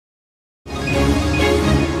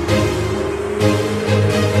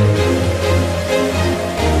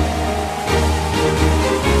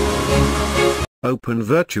open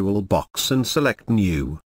VirtualBox and select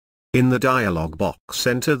New. In the dialog box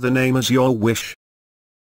enter the name as your wish.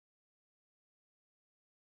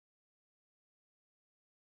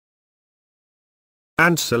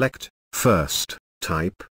 And select, first,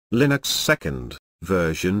 type, Linux second,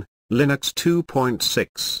 version, Linux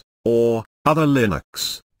 2.6, or, other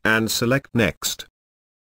Linux, and select Next.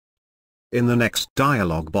 In the next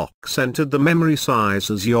dialog box enter the memory size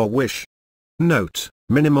as your wish. Note,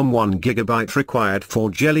 minimum 1 GB required for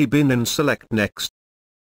JellyBean and select Next.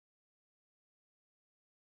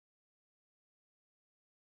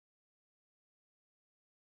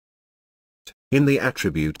 In the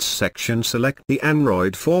Attributes section select the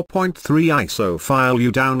Android 4.3 ISO file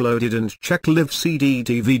you downloaded and check Live CD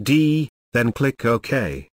DVD, then click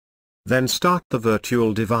OK. Then start the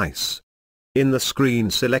virtual device. In the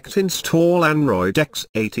screen select Install Android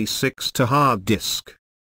x86 to hard disk.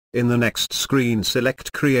 In the next screen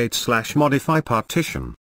select Create/Modify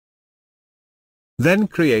partition. Then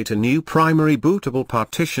create a new primary bootable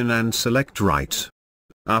partition and select Write.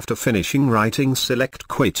 After finishing writing select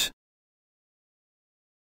Quit.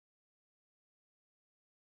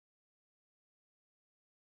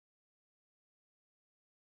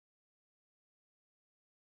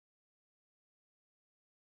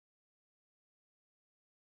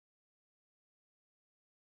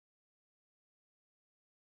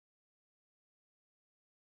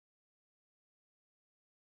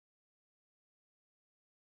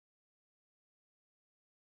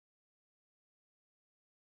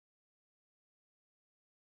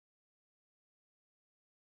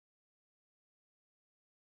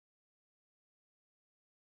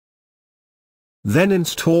 Then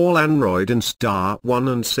install Android and start 1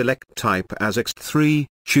 and select Type as X3,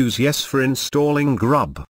 choose Yes for installing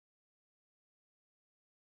Grub.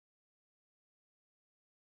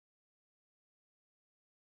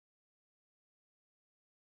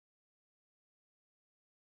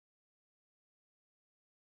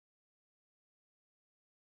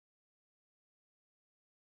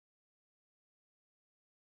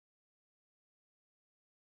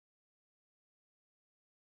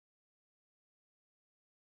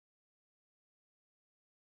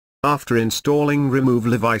 After installing remove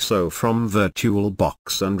Live ISO from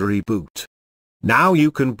VirtualBox and reboot. Now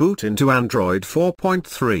you can boot into Android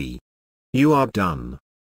 4.3. You are done.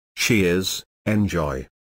 Cheers, enjoy.